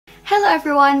Hello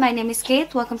everyone, my name is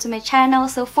Kate. Welcome to my channel.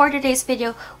 So for today's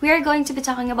video, we are going to be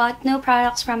talking about new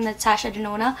products from Natasha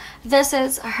Denona. This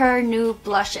is her new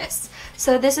blushes.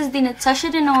 So this is the Natasha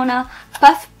Denona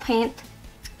Puff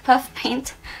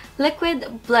Paint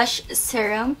Liquid Blush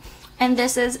Serum, and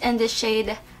this is in the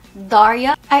shade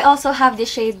Darya. I also have the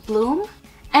shade Bloom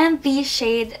and the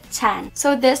shade Tan.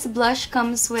 So this blush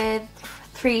comes with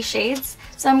 3 shades.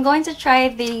 So I'm going to try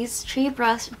these 3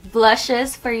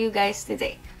 blushes for you guys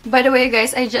today. By the way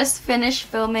guys, I just finished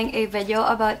filming a video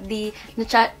about the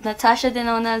Natasha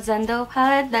Denona Zendo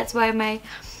palette. That's why my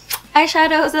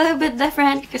eyeshadow is a little bit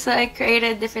different, because I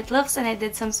created different looks and I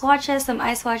did some swatches, some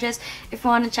eye swatches. If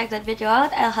you want to check that video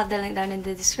out, I'll have the link down in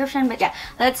the description. But yeah,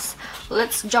 let's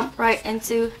jump right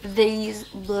into these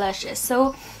blushes.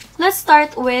 So let's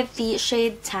start with the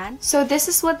shade Tan. So this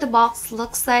is what the box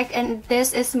looks like, and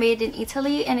this is made in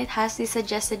Italy and it has the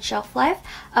suggested shelf life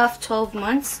of 12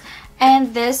 months.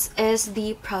 And this is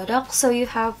the product. So you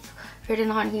have written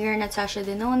on here Natasha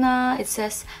Denona. It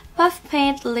says Puff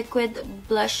Paint Liquid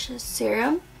Blush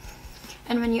Serum.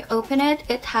 And when you open it,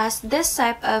 it has this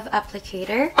type of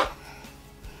applicator.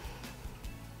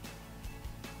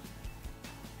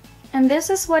 And this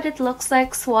is what it looks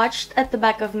like swatched at the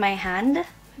back of my hand.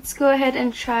 Let's go ahead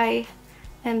and try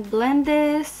and blend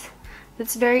this.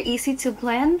 It's very easy to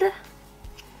blend.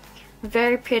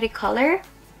 Very pretty color.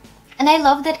 And I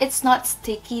love that it's not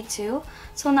sticky too.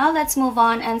 So now let's move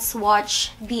on and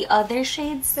swatch the other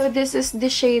shades. So this is the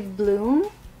shade Bloom.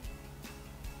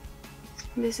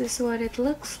 This is what it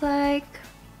looks like.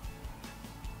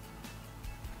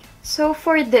 So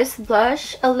for this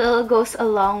blush, a little goes a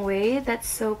long way. That's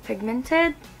so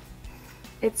pigmented.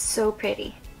 It's so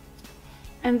pretty.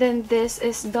 And then this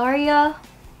is Darya.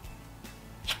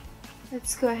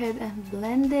 Let's go ahead and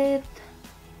blend it.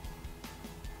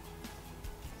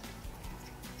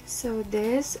 So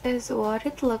this is what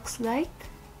it looks like.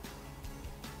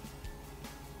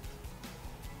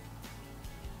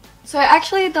 So I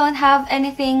actually don't have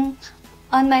anything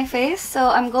on my face, so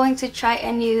I'm going to try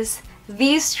and use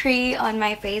these 3 on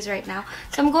my face right now.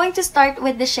 So I'm going to start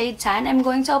with the shade Tan. I'm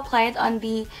going to apply it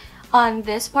on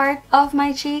this part of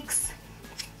my cheeks,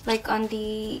 like on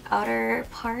the outer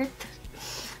part,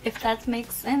 if that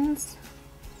makes sense.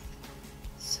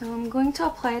 So I'm going to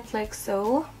apply it like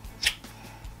so.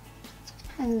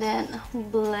 And then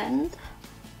blend.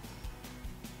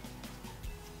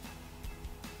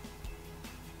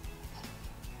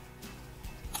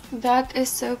 That is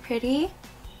so pretty.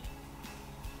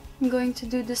 I'm going to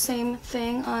do the same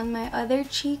thing on my other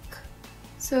cheek.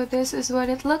 So this is what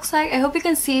it looks like. I hope you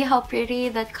can see how pretty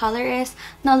that color is.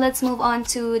 Now let's move on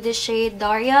to the shade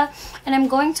Darya. And I'm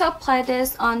going to apply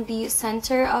this on the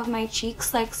center of my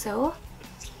cheeks like so.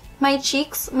 My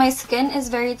skin is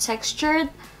very textured.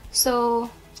 So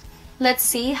let's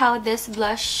see how this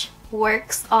blush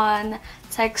works on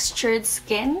textured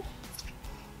skin.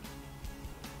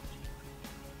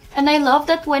 And I love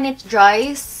that when it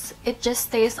dries, it just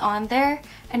stays on there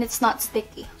and it's not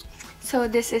sticky. So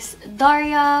this is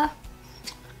Darya.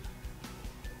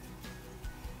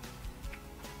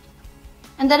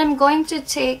 And then I'm going to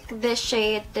take this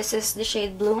shade, this is the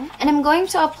shade Bloom, and I'm going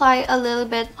to apply a little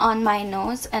bit on my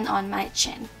nose and on my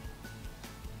chin.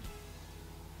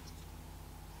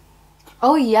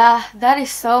 Oh yeah, that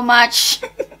is so much.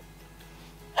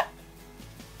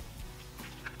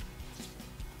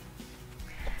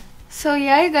 So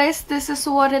yeah, you guys, this is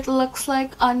what it looks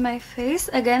like on my face.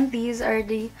 Again, these are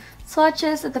the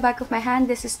swatches at the back of my hand.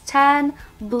 This is Tan,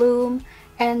 Bloom,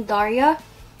 and Darya.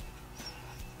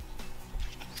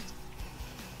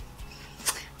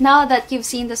 Now that you've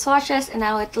seen the swatches and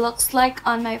how it looks like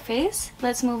on my face,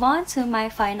 let's move on to my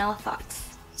final thoughts.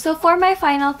 So for my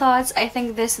final thoughts, I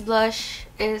think this blush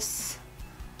is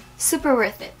super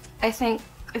worth it. I think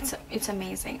it's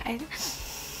amazing.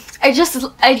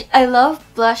 I love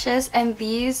blushes, and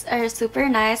these are super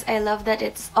nice. I love that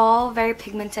it's all very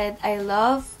pigmented. I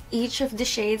love each of the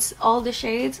shades. All the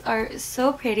shades are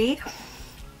so pretty.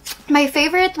 My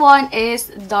favorite one is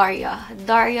Darya.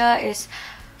 Darya is,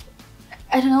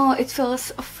 I don't know, it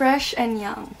feels fresh and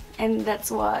young. And that's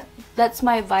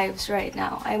my vibes right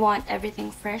now. I want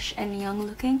everything fresh and young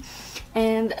looking,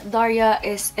 and Darya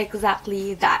is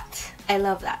exactly that. I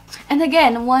love that. And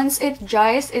again, once it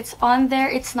dries, it's on there,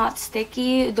 it's not sticky.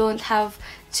 You don't have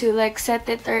to like set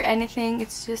it or anything.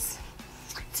 It's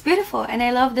beautiful, and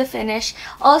I love the finish.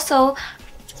 Also,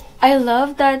 I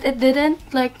love that it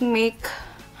didn't like make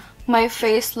my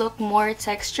face look more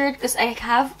textured, because I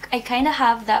kind of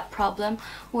have that problem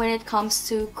when it comes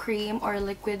to cream or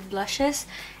liquid blushes.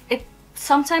 It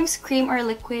sometimes cream or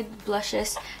liquid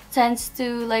blushes tends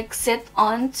to like sit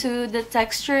onto the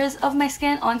textures of my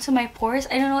skin, onto my pores.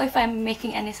 I don't know if I'm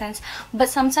making any sense, but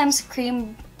sometimes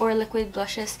cream or liquid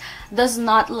blushes does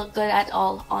not look good at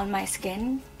all on my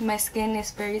skin. My skin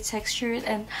is very textured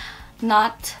and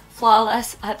not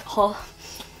flawless at all.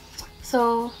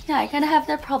 So yeah, I kind of have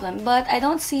that problem, but I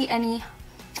don't see any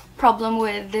problem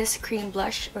with this cream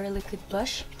blush or liquid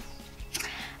blush.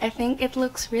 I think it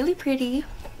looks really pretty.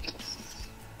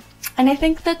 And I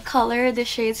think the color, the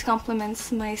shades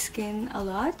complements my skin a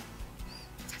lot.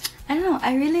 I don't know,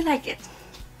 I really like it.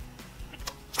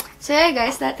 So yeah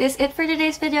guys, that is it for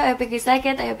today's video. I hope you guys like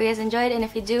it. I hope you guys enjoyed, and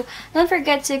if you do, don't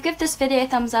forget to give this video a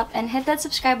thumbs up and hit that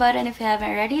subscribe button if you haven't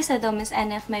already, so don't miss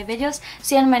any of my videos.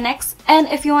 See you on my next. And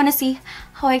if you want to see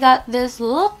how I got this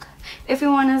look, if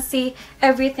you want to see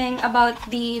everything about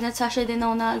the Natasha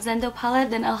Denona Zendo palette,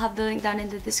 then I'll have the link down in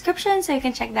the description so you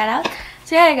can check that out.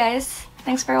 So yeah guys,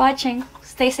 thanks for watching.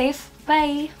 Stay safe.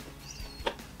 Bye!